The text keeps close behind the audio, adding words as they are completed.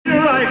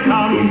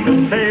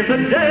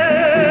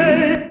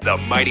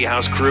Mighty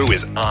House crew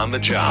is on the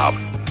job.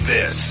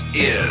 This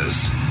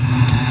is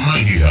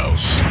Mighty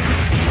House.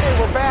 Hey,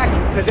 we're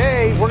back.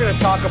 Today, we're going to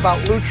talk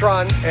about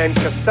Lutron and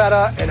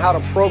Caseta and how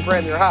to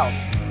program your house.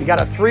 You got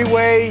a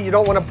three-way, you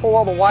don't want to pull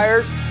all the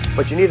wires,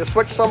 but you need a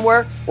switch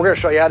somewhere. We're going to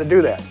show you how to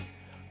do that.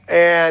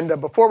 And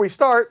before we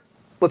start,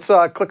 let's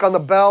click on the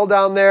bell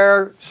down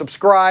there,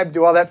 subscribe,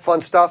 do all that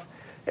fun stuff.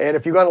 And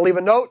if you're going to leave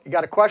a note, you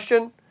got a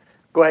question,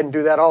 go ahead and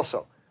do that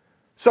also.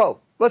 So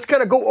let's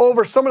kind of go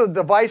over some of the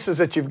devices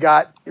that you've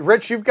got.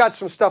 Rich, you've got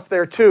some stuff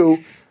there too.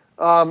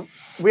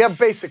 We have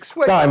basic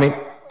switch,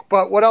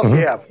 but what else do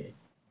you have?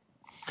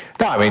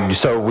 No, I mean,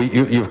 so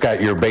you've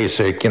got your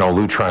basic,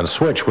 Lutron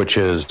switch, which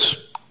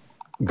is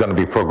going to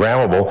be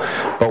programmable.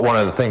 But one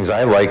of the things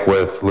I like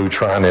with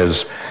Lutron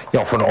is,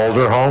 for an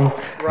older home,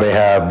 they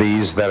have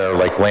these that are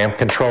like lamp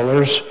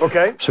controllers.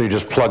 Okay. So you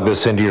just plug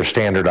this into your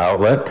standard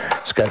outlet.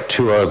 It's got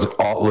two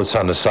outlets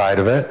on the side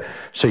of it,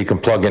 so you can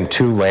plug in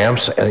two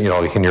lamps, in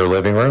your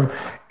living room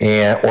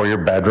or your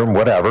bedroom,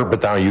 whatever.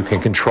 But now you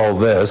can control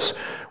this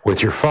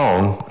with your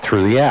phone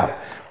through the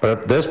app.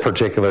 But this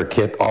particular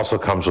kit also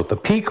comes with the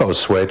Pico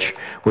switch,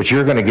 which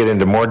you're going to get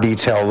into more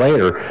detail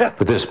later.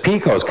 But this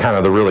Pico is kind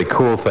of the really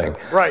cool thing.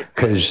 Right.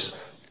 Because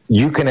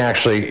you can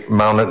actually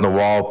mount it in the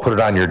wall, put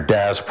it on your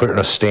desk, put it in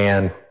a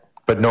stand.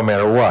 But no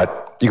matter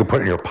what, you can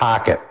put it in your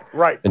pocket.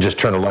 Right. And just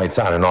turn the lights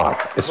on and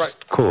off. It's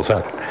cool as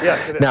heck.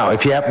 Yes, it is. Now,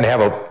 if you happen to have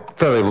a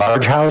fairly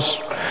large house,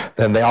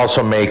 then they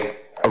also make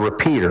a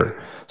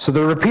repeater. So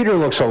the repeater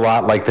looks a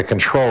lot like the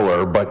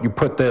controller, but you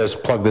plug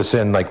this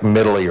in like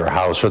middle of your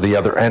house or the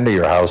other end of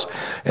your house,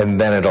 and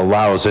then it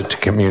allows it to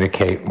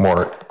communicate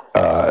more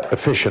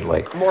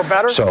efficiently. More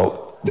better?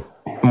 So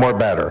more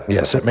better.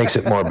 Yes, it makes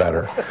it more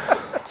better.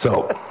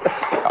 So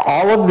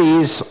all of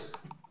these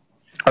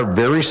are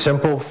very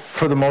simple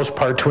for the most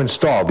part to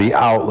install. The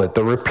outlet,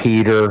 the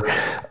repeater,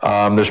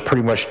 there's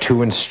pretty much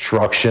 2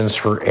 instructions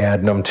for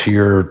adding them to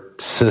your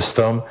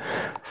system.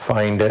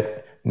 Find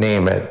it,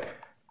 name it.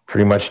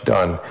 Pretty much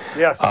done.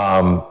 Yes.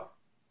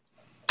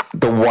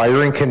 The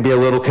wiring can be a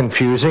little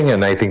confusing,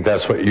 and I think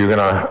that's what we're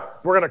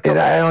gonna cover.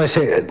 I only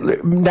say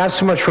not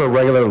so much for a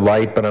regular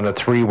light, but on a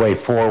 3-way,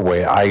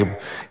 4-way.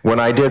 When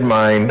I did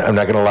mine, I'm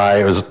not gonna lie,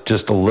 it was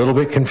just a little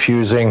bit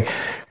confusing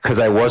because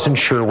I wasn't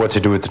sure what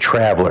to do with the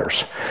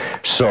travelers.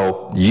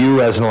 So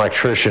you, as an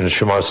electrician,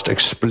 must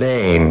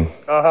explain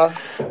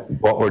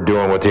what we're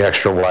doing with the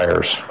extra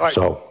wires. Right.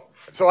 So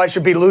I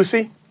should be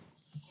Lucy?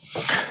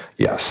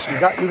 Yes. You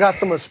got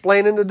some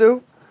explaining to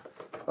do?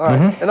 All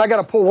right. And I got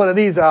to pull one of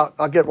these out.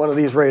 I'll get one of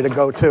these ready to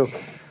go too.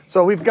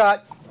 So we've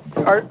got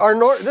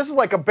this is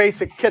like a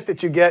basic kit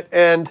that you get.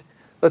 And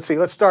let's see,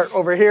 let's start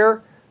over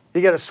here.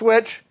 You get a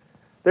switch.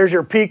 There's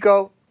your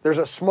Pico. There's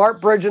a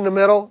smart bridge in the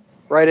middle,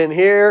 right in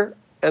here.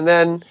 And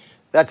then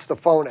that's the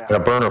phone app. And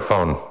a burner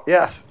phone.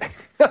 Yes.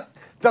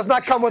 Does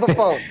not come with a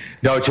phone.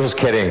 No, just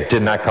kidding.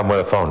 Did not come with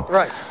a phone.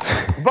 Right.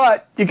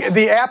 But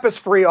the app is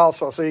free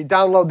also. So you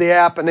download the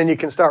app and then you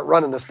can start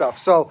running the stuff.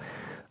 So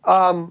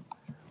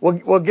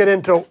we'll get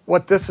into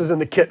what this is in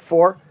the kit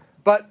for.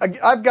 But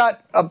I've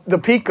got the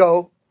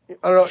Pico.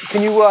 I don't know.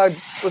 Can you,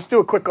 let's do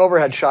a quick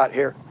overhead shot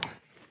here.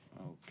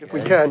 Okay. If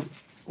we can.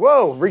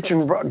 Whoa,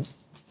 reaching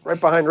right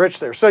behind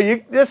Rich there. So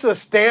this is a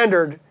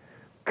standard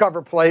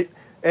cover plate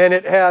and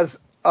it has,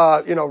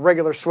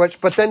 regular switch.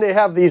 But then they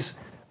have these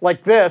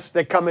like this,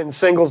 they come in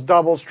singles,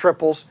 doubles,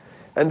 triples,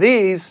 and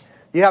these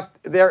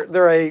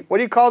they're a, what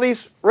do you call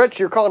these, Rich?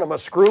 You're calling them a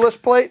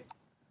screwless plate?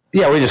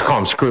 Yeah, we just call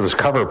them screwless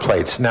cover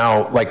plates.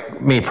 Now,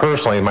 like me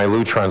personally, my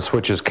Lutron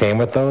switches came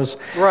with those.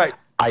 Right.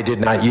 I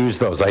did not use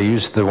those. I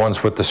used the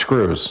ones with the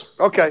screws.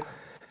 Okay.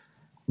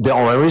 The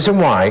only reason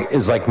why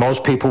is like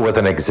most people with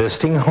an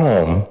existing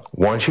home,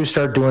 once you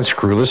start doing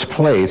screwless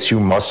plates, you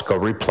must go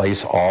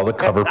replace all the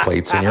cover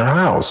plates in your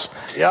house.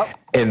 Yep.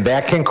 And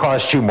that can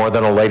cost you more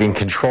than a lighting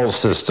control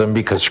system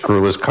because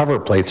screwless cover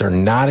plates are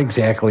not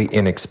exactly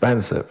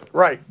inexpensive.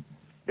 Right.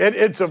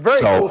 It's a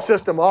very cool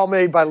system, all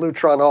made by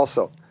Lutron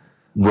also.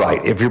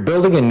 Right. If you're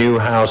building a new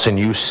house and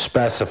you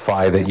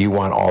specify that you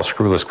want all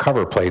screwless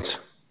cover plates,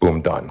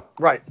 boom, done.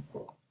 Right.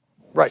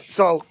 Right.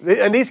 So,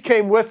 and these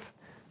came with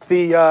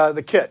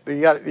the kit.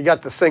 You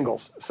got the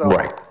singles. So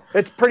right.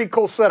 It's pretty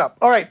cool setup.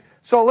 All right.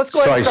 So let's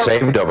go ahead and start. So I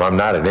saved them. I'm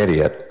not an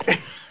idiot.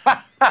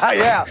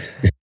 Yeah.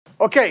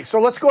 Okay, so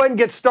let's go ahead and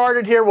get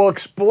started here. We'll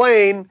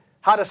explain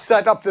how to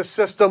set up this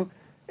system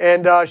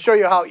and show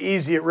you how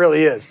easy it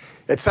really is.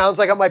 It sounds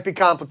like it might be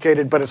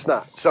complicated, but it's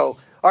not. So,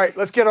 all right,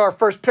 let's get our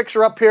first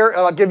picture up here,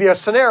 and I'll give you a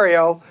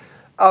scenario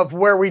of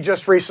where we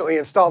just recently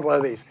installed one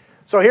of these.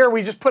 So here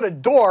we just put a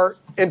door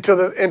into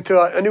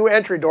a new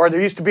entry door. There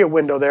used to be a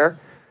window there,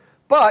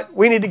 but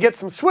we need to get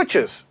some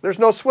switches. There's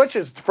no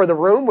switches for the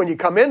room when you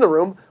come in the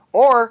room,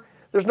 or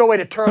there's no way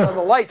to turn on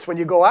the lights when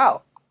you go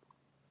out.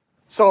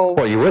 So,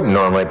 well, you wouldn't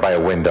normally buy a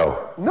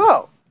window.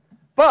 No.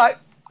 But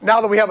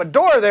now that we have a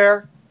door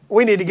there,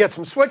 we need to get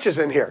some switches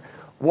in here.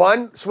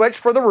 One switch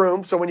for the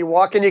room, so when you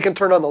walk in, you can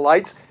turn on the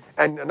lights,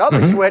 and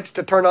another switch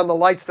to turn on the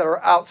lights that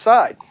are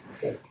outside.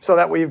 So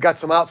that way you've got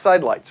some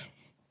outside lights.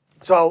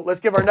 So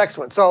let's give our next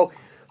one. So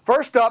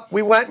first up,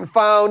 we went and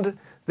found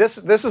this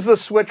is the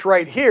switch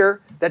right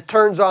here that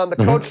turns on the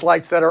coach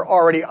lights that are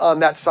already on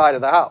that side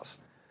of the house.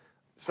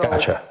 So,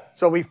 gotcha.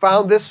 So we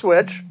found this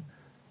switch,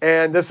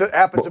 and this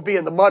happens to be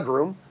in the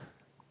mudroom.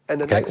 And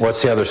the next,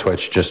 what's the other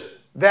switch? Just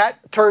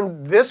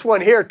this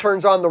one here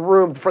turns on the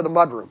room for the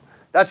mudroom.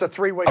 That's a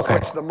three-way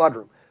switch to the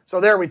mudroom.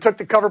 So there, we took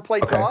the cover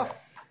plates off.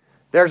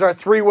 There's our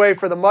three-way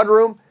for the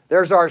mudroom.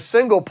 There's our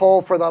single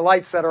pole for the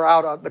lights that are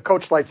out, the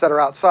coach lights that are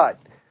outside.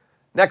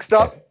 Next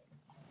up,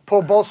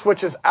 pull both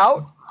switches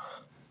out.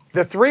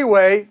 The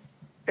three-way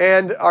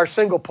and our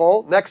single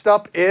pole. Next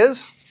up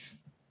is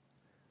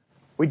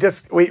we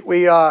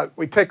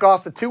take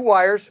off the two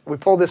wires. We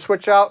pull this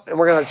switch out, and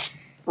we're going to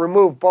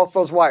remove both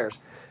those wires.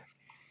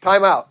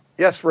 Time out.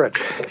 Yes, Rich.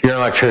 You're an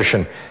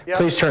electrician. Yep.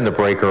 Please turn the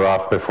breaker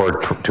off before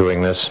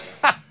doing this.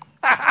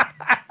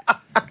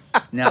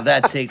 Now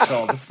that takes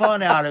all the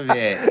fun out of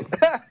it.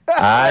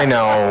 I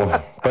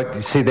know.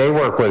 But see, they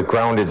work with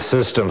grounded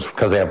systems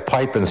because they have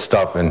pipe and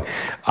stuff, and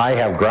I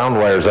have ground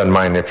wires on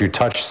mine. If you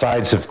touch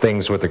sides of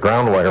things with the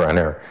ground wire on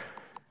there,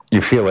 you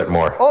feel it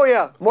more. Oh,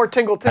 yeah. More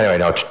tingle. Anyway,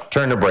 no,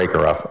 turn the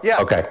breaker off. Yes.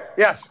 Okay.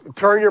 Yes.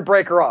 Turn your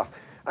breaker off.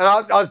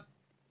 And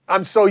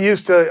I'm so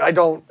used to,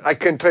 I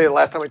couldn't tell you the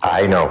last time I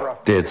turned the breaker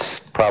off.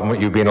 It's a problem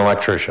with you being an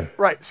electrician.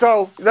 Right.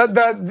 So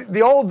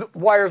the old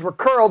wires were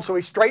curled, so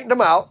we straightened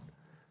them out.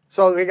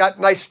 So we got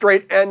nice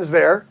straight ends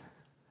there.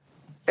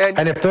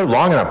 And if they're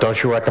long enough,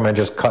 don't you recommend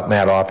just cutting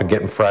that off and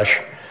getting fresh?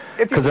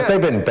 Because if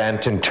they've been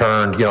bent and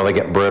turned, they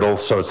get brittle.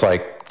 So it's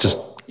like just,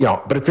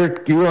 but if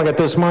you only got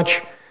this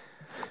much,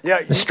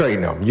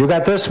 straighten them. You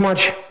got this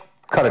much,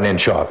 cut an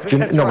inch off.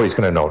 Nobody's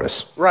going to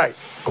notice. Right.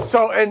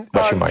 So,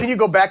 can you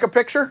go back a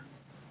picture?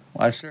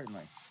 Why,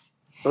 certainly.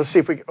 Let's see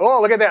if we can. Oh,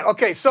 look at that.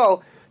 Okay,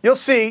 so you'll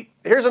see,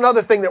 here's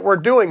another thing that we're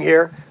doing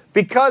here.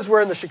 Because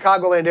we're in the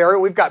Chicagoland area,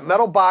 we've got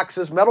metal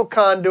boxes, metal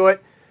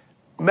conduit,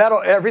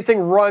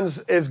 everything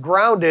is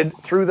grounded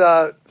through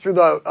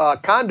the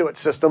conduit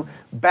system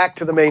back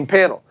to the main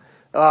panel.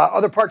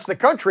 Other parts of the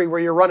country where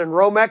you're running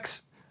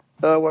Romex,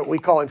 what we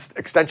call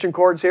extension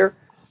cords here,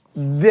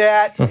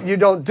 that you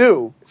don't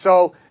do.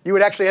 So you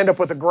would actually end up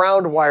with a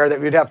ground wire that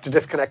you'd have to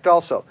disconnect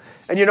also.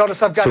 And you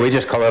notice I've got... So we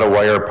just call it a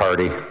wire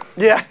party.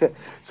 Yeah.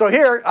 So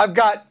here I've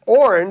got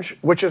orange,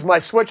 which is my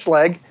switch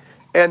leg,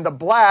 and the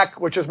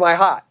black, which is my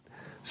hot.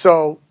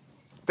 So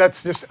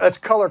that's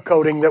color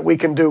coding that we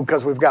can do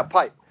because we've got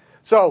pipe.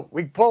 So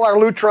we pull our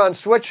Lutron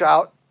switch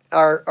out,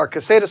 our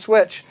Caseta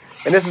switch,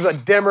 and this is a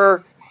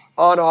dimmer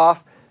on off.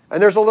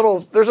 And there's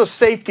a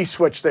safety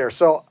switch there.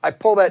 So I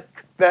pull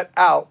that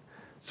out.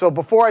 So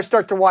before I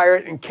start to wire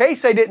it, in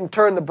case I didn't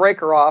turn the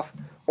breaker off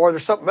or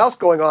there's something else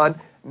going on,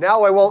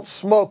 now I won't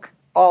smoke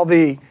all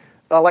the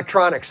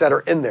electronics that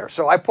are in there.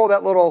 So I pull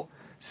that little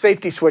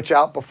safety switch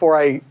out before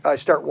I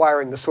start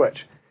wiring the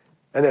switch.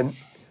 And then,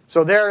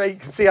 so there you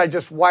can see I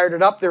just wired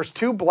it up. There's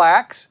two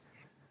blacks,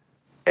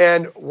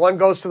 and one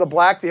goes to the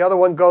black, the other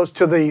one goes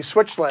to the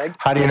switch leg.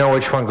 How do you know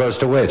which one goes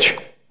to which?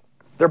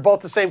 They're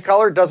both the same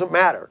color, doesn't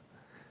matter.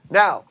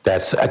 Now.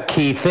 That's a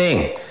key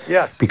thing.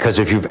 Yes. Because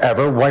if you've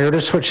ever wired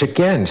a switch,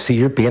 again, see,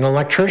 you're being an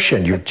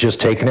electrician. You've just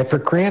taken it for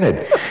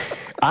granted.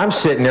 I'm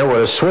sitting there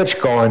with a switch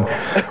going,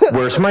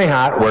 where's my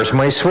hot? Where's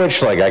my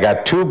switch leg? I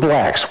got two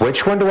blacks.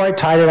 Which one do I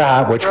tie to the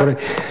hot? Which one?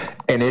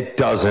 And it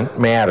doesn't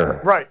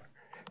matter. Right.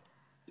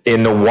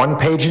 In the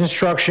one-page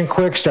instruction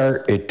quick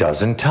start, it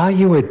doesn't tell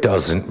you it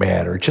doesn't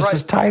matter. It just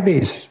says tie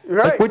these.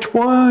 Right. Like, which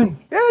one?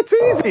 Yeah, it's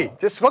easy.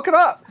 Just hook it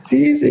up. It's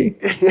easy.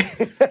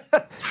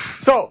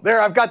 So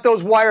there, I've got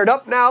those wired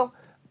up now.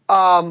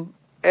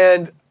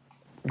 And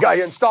I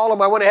installed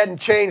them. I went ahead and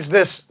changed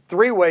this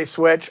three-way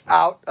switch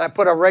out. I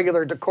put a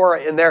regular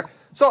Decora in there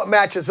so it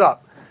matches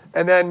up.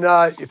 And then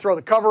you throw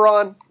the cover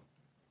on,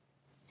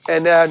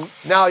 and then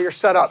now you're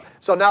set up.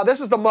 So now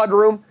this is the mud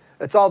room.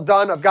 It's all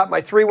done. I've got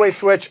my three-way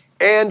switch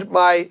and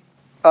my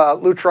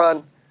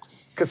Lutron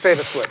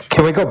Caseta switch.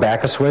 Can we go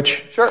back a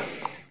switch? Sure.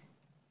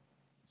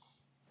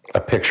 A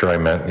picture I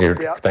meant.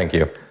 Thank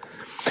you.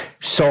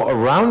 So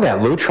around that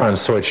Lutron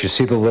switch, you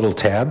see the little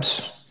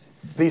tabs?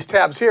 These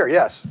tabs here,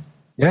 yes.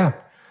 Yeah.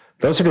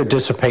 Those are to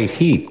dissipate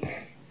heat.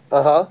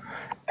 Uh-huh.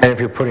 And if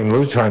you're putting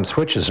Lutron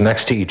switches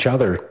next to each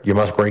other, you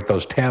must break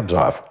those tabs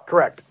off.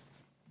 Correct.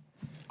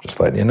 Just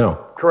letting you know.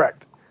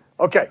 Correct.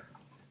 Okay.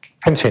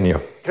 Continue.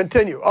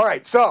 All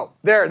right, so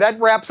there, that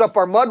wraps up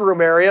our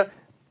mudroom area.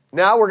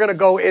 Now we're going to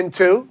go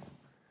into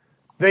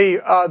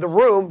the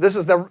room. This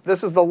is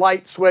the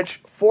light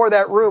switch for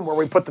that room where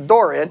we put the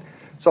door in.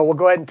 So we'll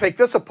go ahead and take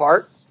this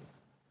apart.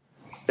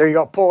 There you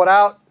go. Pull it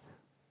out.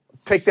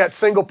 Take that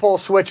single pole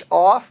switch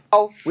off.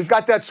 Oh, we've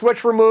got that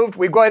switch removed.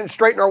 We go ahead and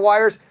straighten our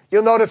wires.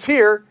 You'll notice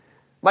here,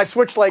 my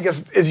switch leg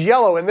is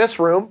yellow in this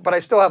room, but I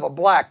still have a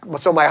black.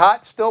 So my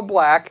hot's still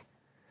black,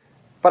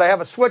 but I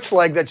have a switch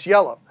leg that's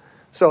yellow.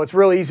 So it's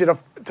really easy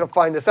to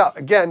find this out,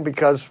 again,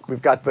 because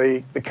we've got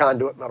the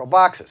conduit metal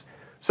boxes.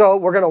 So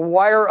we're going to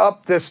wire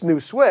up this new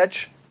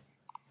switch,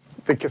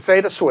 the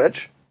Caseta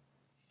switch.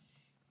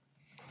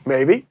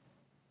 Maybe.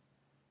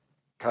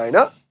 Kind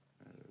of.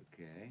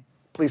 Okay.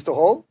 Please to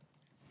hold.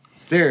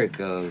 There it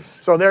goes.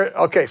 So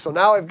okay, so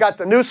now I've got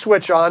the new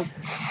switch on,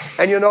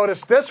 and you'll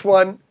notice this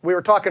one, we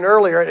were talking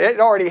earlier, it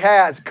already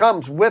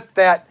comes with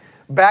that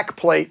back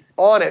plate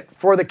on it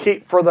for the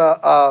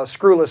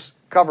screwless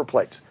cover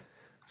plates.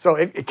 So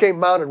it came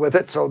mounted with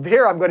it. So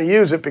here I'm going to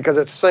use it because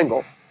it's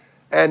single.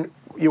 And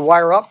you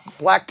wire up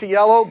black to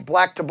yellow,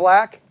 black to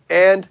black,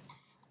 and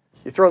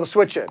you throw the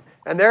switch in.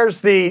 And there's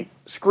the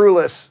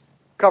screwless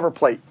cover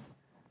plate.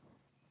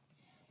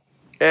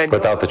 And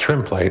without the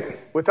trim plate.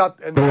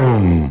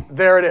 Boom.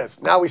 There it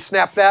is. Now we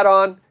snap that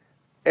on,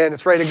 and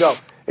it's ready to go.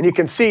 And you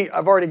can see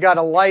I've already got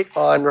a light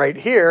on right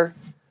here.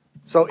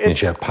 So you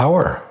have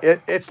power.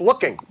 It's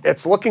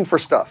looking for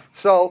stuff.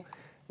 So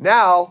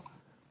now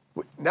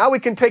we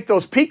can take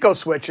those Pico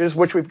switches,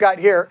 which we've got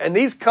here, and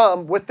these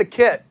come with the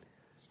kit,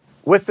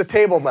 with the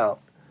table mount.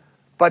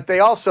 But they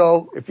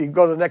also, if you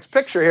go to the next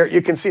picture here,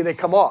 you can see they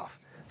come off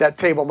that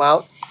table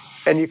mount,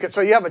 and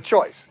so you have a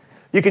choice.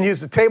 You can use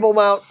the table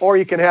mount, or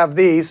you can have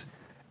these,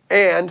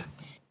 and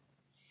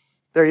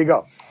there you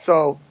go.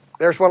 So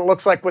there's what it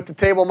looks like with the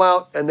table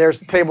mount, and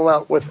there's the table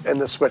mount and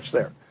the switch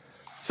there.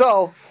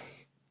 So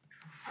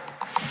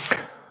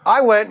I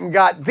went and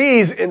got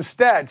these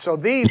instead. So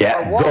these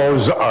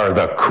those are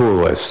the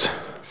coolest.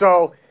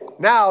 So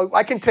now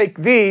I can take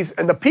these,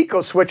 and the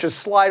Pico switches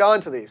slide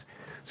onto these.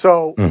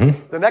 So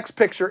the next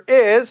picture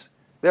is,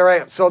 there I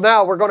am. So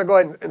now we're going to go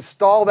ahead and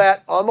install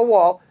that on the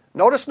wall.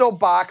 Notice no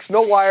box,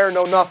 no wire,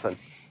 no nothing.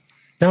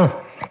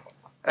 No.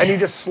 And you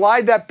just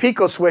slide that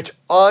Pico switch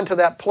onto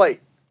that plate.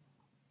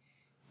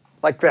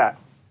 Like that.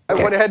 I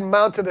went ahead and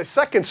mounted a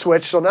second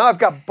switch, so now I've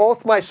got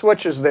both my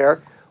switches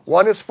there.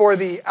 One is for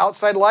the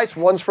outside lights,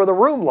 one's for the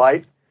room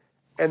light,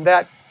 and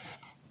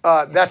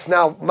that's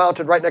now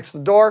mounted right next to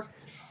the door.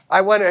 I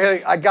went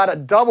ahead, I got a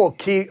double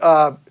key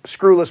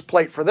screwless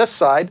plate for this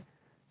side,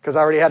 because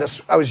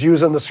I was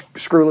using the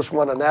screwless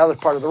one on the other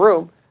part of the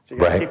room. So you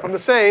got to keep them the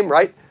same,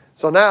 right?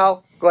 So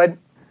now, go ahead,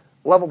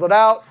 leveled it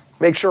out,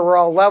 make sure we're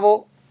all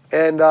level,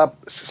 and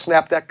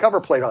snap that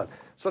cover plate on.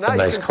 So now it's a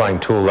nice Klein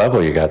tool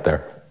level you got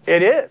there.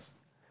 It is.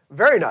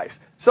 Very nice.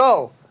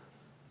 So,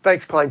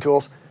 thanks, Klein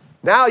Tools.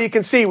 Now you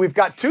can see we've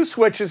got two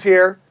switches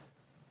here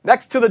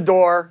next to the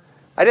door.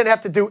 I didn't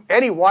have to do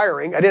any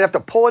wiring. I didn't have to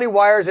pull any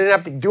wires. I didn't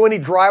have to do any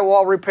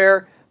drywall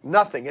repair.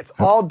 Nothing. It's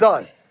all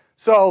done.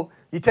 So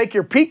you take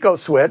your Pico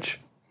switch,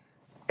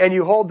 and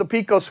you hold the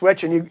Pico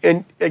switch, and you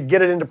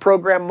get it into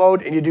program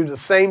mode, and you do the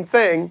same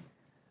thing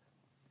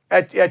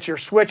at your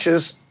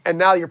switches, and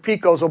now your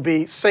Picos will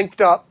be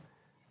synced up,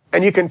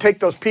 and you can take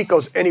those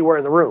Picos anywhere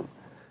in the room.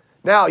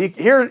 Now,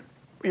 here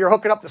you're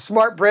hooking up the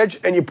Smart Bridge,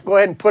 and you go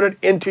ahead and put it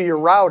into your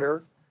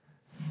router,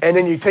 and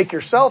then you take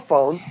your cell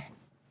phone,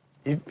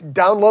 you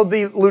download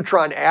the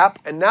Lutron app,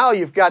 and now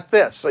you've got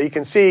this. So you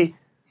can see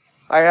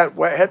I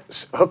had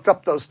hooked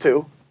up those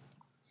two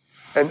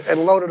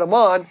and loaded them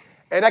on.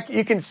 And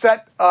you can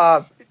set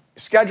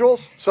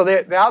schedules, so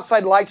the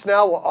outside lights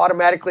now will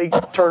automatically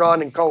turn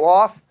on and go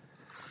off.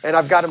 And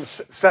I've got them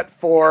set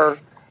for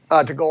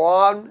to go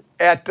on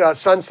at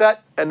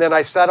sunset, and then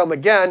I set them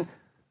again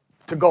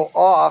to go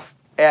off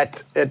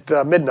at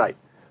midnight.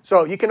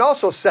 So you can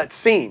also set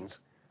scenes.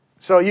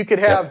 So you could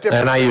have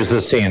different... And I use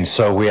the scenes.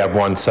 So we have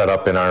one set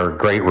up in our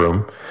great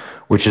room,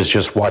 which is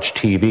just watch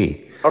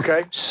TV.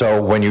 Okay.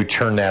 So when you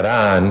turn that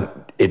on,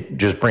 it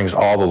just brings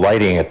all the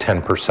lighting at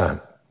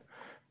 10%.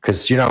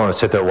 Because you don't want to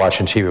sit there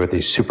watching TV with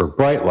these super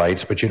bright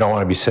lights, but you don't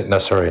want to be sitting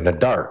necessarily in the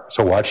dark.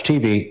 So watch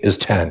TV is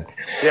 10.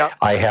 Yeah.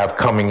 I have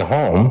coming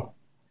home,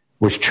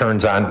 which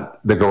turns on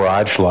the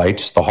garage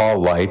lights, the hall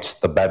lights,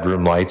 the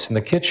bedroom lights, and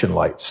the kitchen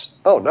lights.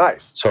 Oh,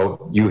 nice.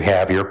 So you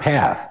have your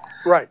path.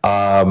 Right.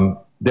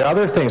 The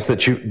other things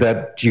that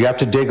you have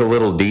to dig a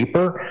little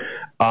deeper,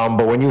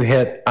 but when you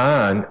hit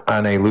on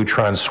a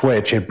Lutron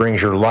switch, it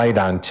brings your light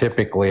on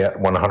typically at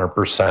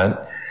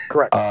 100%.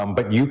 Correct.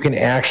 But you can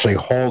actually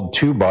hold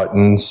two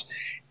buttons,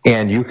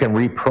 and you can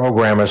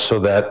reprogram it so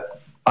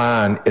that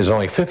on is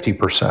only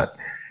 50%.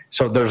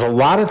 So there's a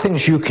lot of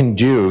things you can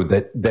do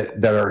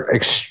that are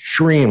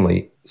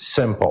extremely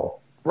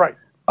simple. Right.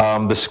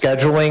 The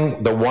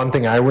scheduling, the one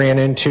thing I ran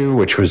into,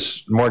 which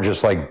was more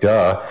just like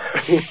duh.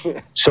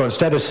 So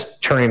instead of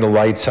turning the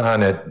lights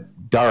on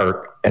at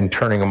dark and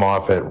turning them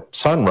off at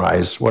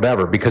sunrise,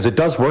 whatever, because it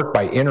does work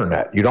by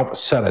internet. You don't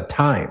set a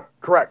time.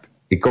 Correct.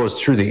 It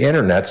goes through the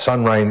internet.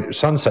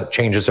 Sunset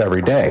changes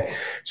every day.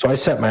 So I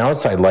set my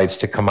outside lights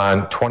to come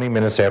on 20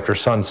 minutes after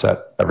sunset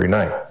every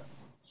night.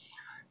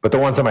 But the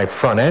ones on my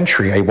front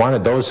entry, I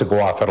wanted those to go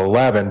off at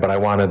 11, but I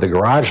wanted the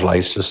garage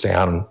lights to stay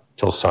on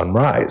until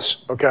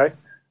sunrise. Okay.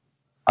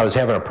 I was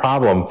having a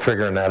problem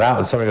figuring that out.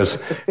 And somebody goes,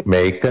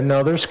 make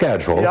another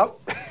schedule.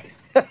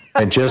 Yep.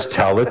 And just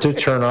tell it to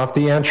turn off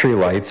the entry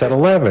lights at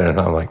 11. And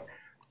I'm like,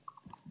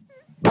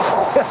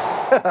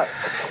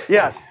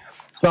 yes.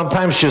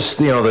 Sometimes just,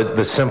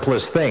 the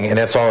simplest thing, and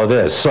that's all it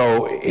is.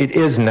 So it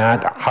is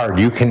not hard.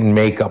 You can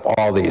make up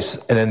all these.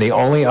 And then the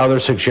only other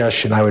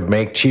suggestion I would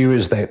make to you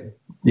is that,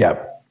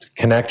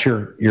 connect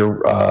your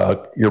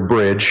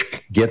bridge,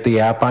 get the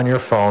app on your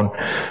phone,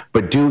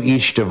 but do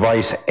each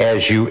device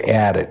as you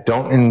add it.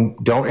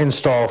 Don't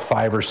install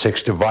 5 or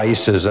 6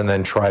 devices and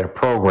then try to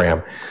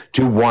program.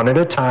 Do one at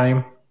a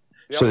time.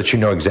 So that you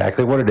know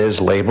exactly what it is,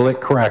 label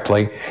it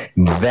correctly.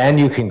 Then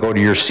you can go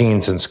to your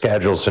scenes and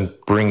schedules and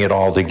bring it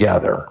all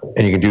together.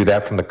 And you can do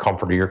that from the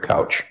comfort of your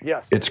couch.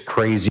 Yes. It's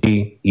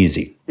crazy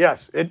easy.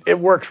 Yes, it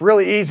works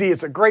really easy.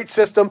 It's a great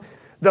system.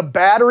 The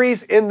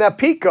batteries in the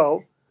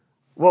Pico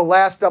will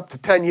last up to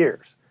 10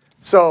 years.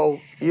 So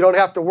you don't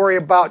have to worry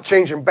about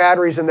changing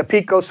batteries in the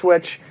Pico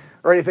switch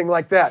or anything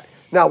like that.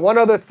 Now, one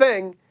other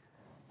thing,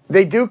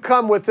 they do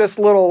come with this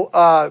little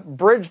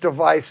bridge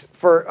device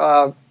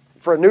for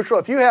a neutral.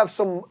 If you have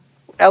some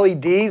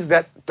LEDs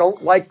that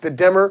don't like the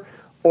dimmer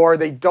or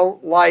they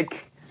don't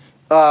like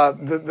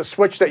the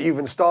switch that you've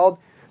installed,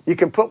 you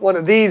can put one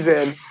of these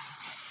in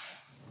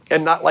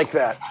and not like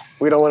that.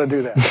 We don't want to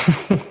do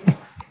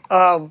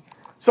that.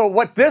 So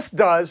what this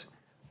does,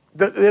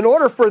 in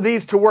order for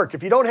these to work,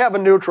 if you don't have a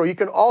neutral, you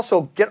can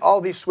also get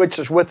all these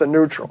switches with a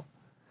neutral.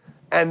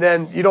 And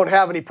then you don't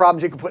have any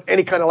problems. You can put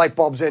any kind of light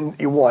bulbs in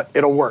you want.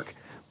 It'll work.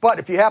 But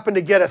if you happen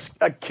to get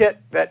a kit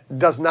that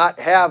does not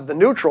have the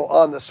neutral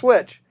on the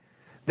switch,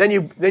 then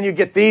you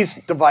get these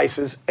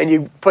devices and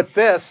you put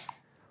this.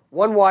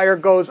 One wire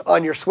goes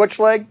on your switch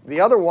leg.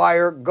 The other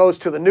wire goes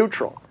to the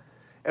neutral.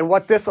 And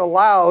what this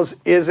allows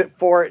is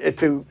for it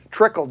to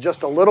trickle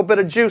just a little bit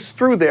of juice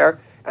through there,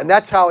 and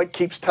that's how it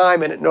keeps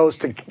time and it knows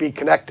to be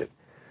connected.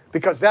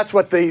 Because that's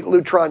what the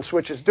Lutron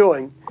switch is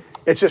doing.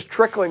 It's just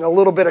trickling a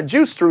little bit of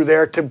juice through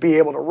there to be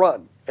able to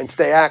run and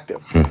stay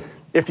active.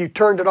 If you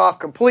turned it off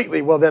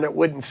completely, well, then it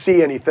wouldn't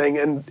see anything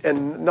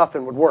and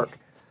nothing would work.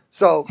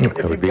 So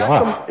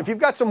if you've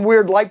got some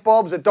weird light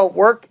bulbs that don't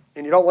work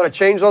and you don't want to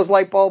change those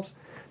light bulbs,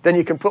 then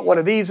you can put one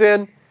of these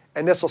in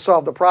and this will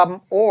solve the problem.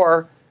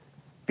 Or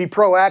be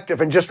proactive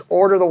and just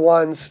order the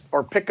ones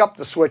or pick up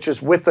the switches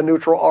with the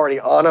neutral already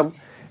on them,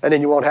 and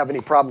then you won't have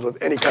any problems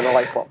with any kind of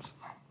light bulbs.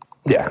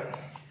 Yeah.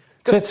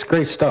 It's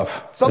great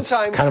stuff. It's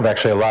kind of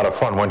actually a lot of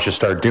fun once you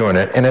start doing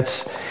it. And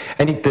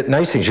the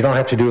nice thing is you don't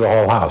have to do the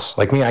whole house.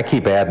 Like me, I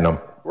keep adding them.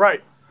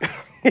 Right.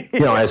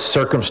 As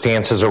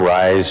circumstances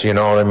arise, you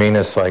know what I mean?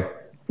 It's like,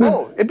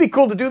 oh, it'd be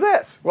cool to do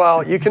this.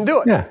 Well, you can do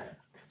it. Yeah.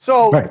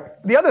 So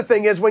the other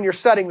thing is when you're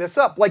setting this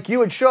up, like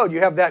you had showed, you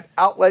have that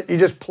outlet, you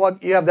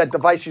have that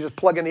device, you just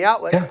plug in the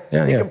outlet.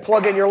 You can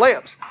plug in your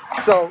lamps.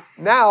 So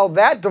now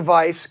that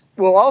device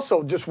will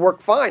also just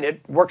work fine.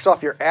 It works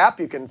off your app.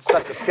 You can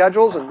set the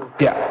schedules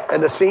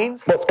and the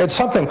scenes. Well, it's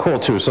something cool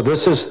too. So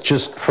this is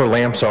just for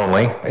lamps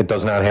only. It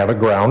does not have a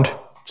ground.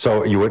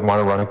 So you wouldn't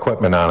want to run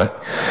equipment on it.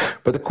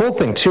 But the cool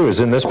thing too is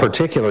in this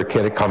particular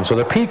kit, it comes with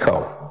a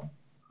Pico.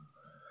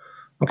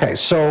 Okay,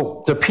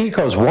 so the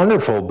Pico is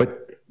wonderful, but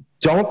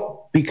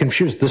don't be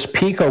confused. This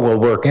Pico will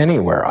work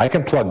anywhere. I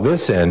can plug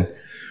this in,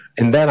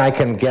 and then I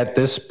can get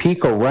this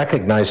Pico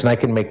recognized, and I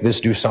can make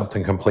this do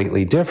something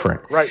completely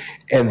different. Right.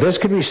 And this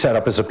could be set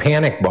up as a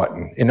panic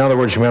button. In other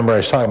words, remember I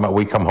was talking about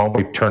we come home,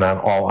 we turn on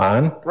all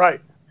on? Right.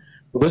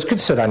 Well, this could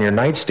sit on your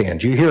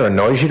nightstand. You hear a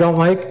noise you don't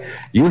like,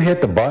 you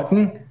hit the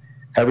button,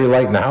 every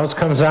light in the house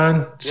comes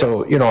on.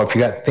 So, if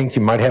you think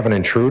you might have an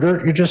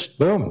intruder, you just,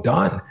 boom,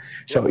 done.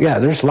 So,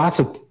 there's lots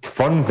of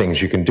fun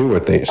things you can do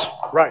with these.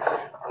 Right.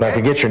 Now, if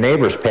you get your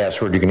neighbor's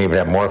password, you can even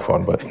have more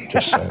fun, but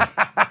just saying.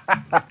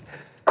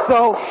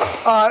 So,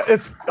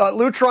 it's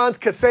Lutron's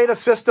Caseta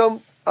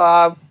system.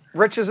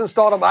 Rich has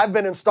installed them. I've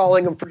been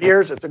installing them for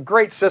years. It's a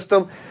great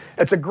system.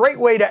 It's a great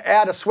way to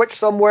add a switch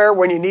somewhere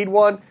when you need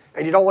one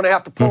and you don't want to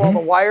have to pull all the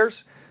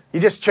wires. You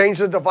just change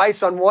the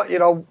device on one,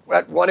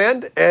 at one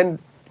end, and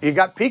you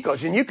got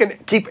Picos. And you can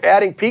keep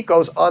adding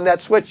Picos on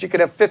that switch. You can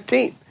have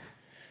 15.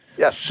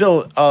 Yes.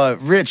 So,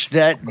 Rich,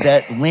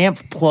 that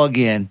lamp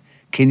plug-in,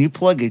 can you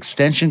plug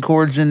extension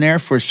cords in there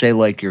for, say,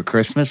 like your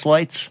Christmas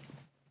lights?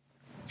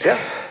 Yeah.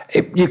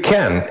 You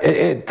can.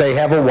 They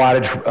have a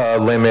wattage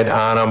limit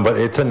on them, but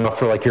it's enough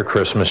for like your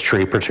Christmas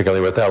tree,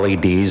 particularly with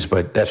LEDs,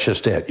 but that's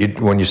just it.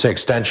 When you say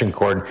extension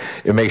cord,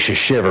 it makes you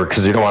shiver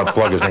because you don't want to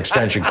plug an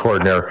extension cord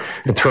in there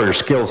and throw your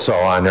skill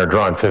saw on there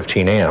drawing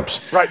 15 amps.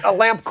 Right, a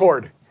lamp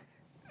cord.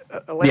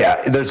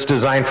 Yeah, it's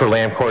designed for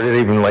lamp cord. It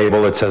even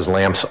labeled, it says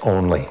lamps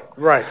only.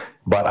 Right.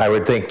 But I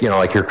would think,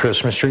 like your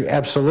Christmas tree,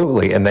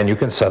 absolutely. And then you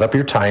can set up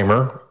your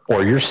timer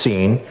or your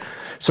scene.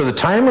 So the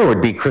timer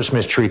would be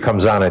Christmas tree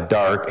comes on at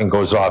dark and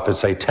goes off at,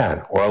 say,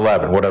 10 or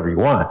 11, whatever you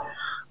want.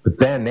 But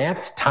then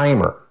that's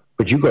timer.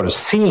 But you go to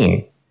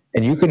scene,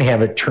 and you can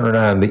have it turn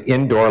on the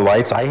indoor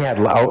lights. I had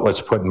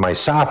outlets put in my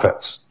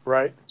soffits.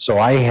 Right. So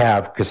I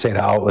have Caseta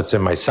outlets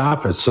in my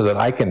soffits so that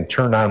I can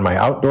turn on my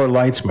outdoor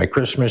lights, my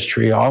Christmas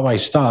tree, all my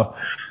stuff.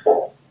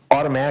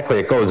 Automatically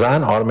it goes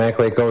on,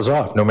 automatically it goes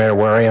off, no matter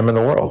where I am in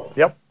the world.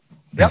 Yep.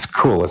 It's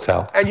cool as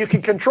hell. And you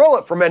can control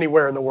it from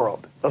anywhere in the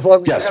world. As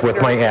long as yes,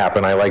 with my app,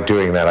 and I like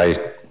doing that.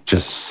 I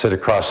just sit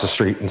across the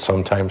street and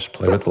sometimes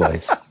play with the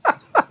lights.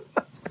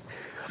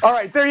 All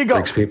right, there you go.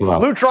 Freaks people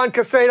out. Lutron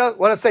Caseta.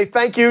 Want to say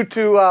thank you to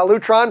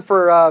Lutron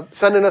for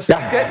sending us a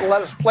kit and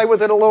let us play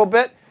with it a little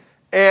bit.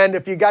 And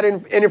if you got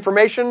any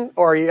information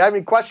or you have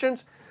any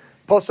questions,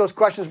 post those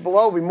questions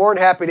below. We'll be more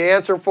than happy to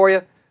answer them for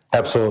you.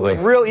 Absolutely.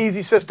 Real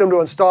easy system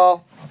to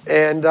install.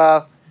 And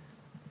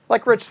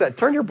like Rich said,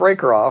 turn your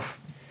breaker off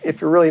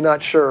if you're really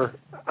not sure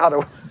how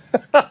to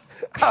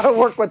how to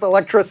work with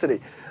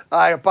electricity.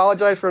 I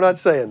apologize for not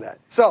saying that.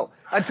 So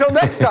until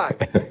next time.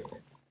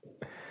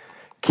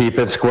 Keep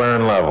it square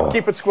and level.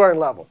 Keep it square and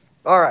level.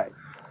 All right.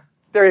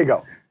 There you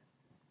go.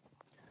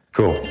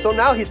 Cool. So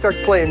now he starts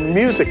playing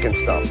music and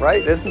stuff,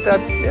 right? Isn't that?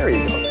 There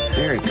you go.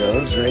 There it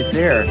goes, right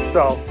there.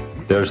 So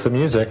there's the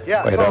music.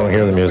 Yeah. Wait, so, I don't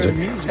hear the music.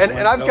 And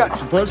I've got. It's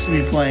supposed to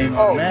be playing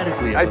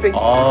automatically. I think.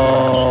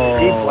 Oh.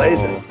 He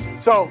plays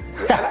it. So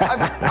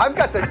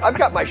I've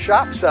got my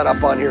shop set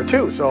up on here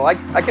too, so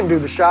I can do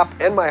the shop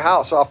and my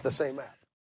house off the same app.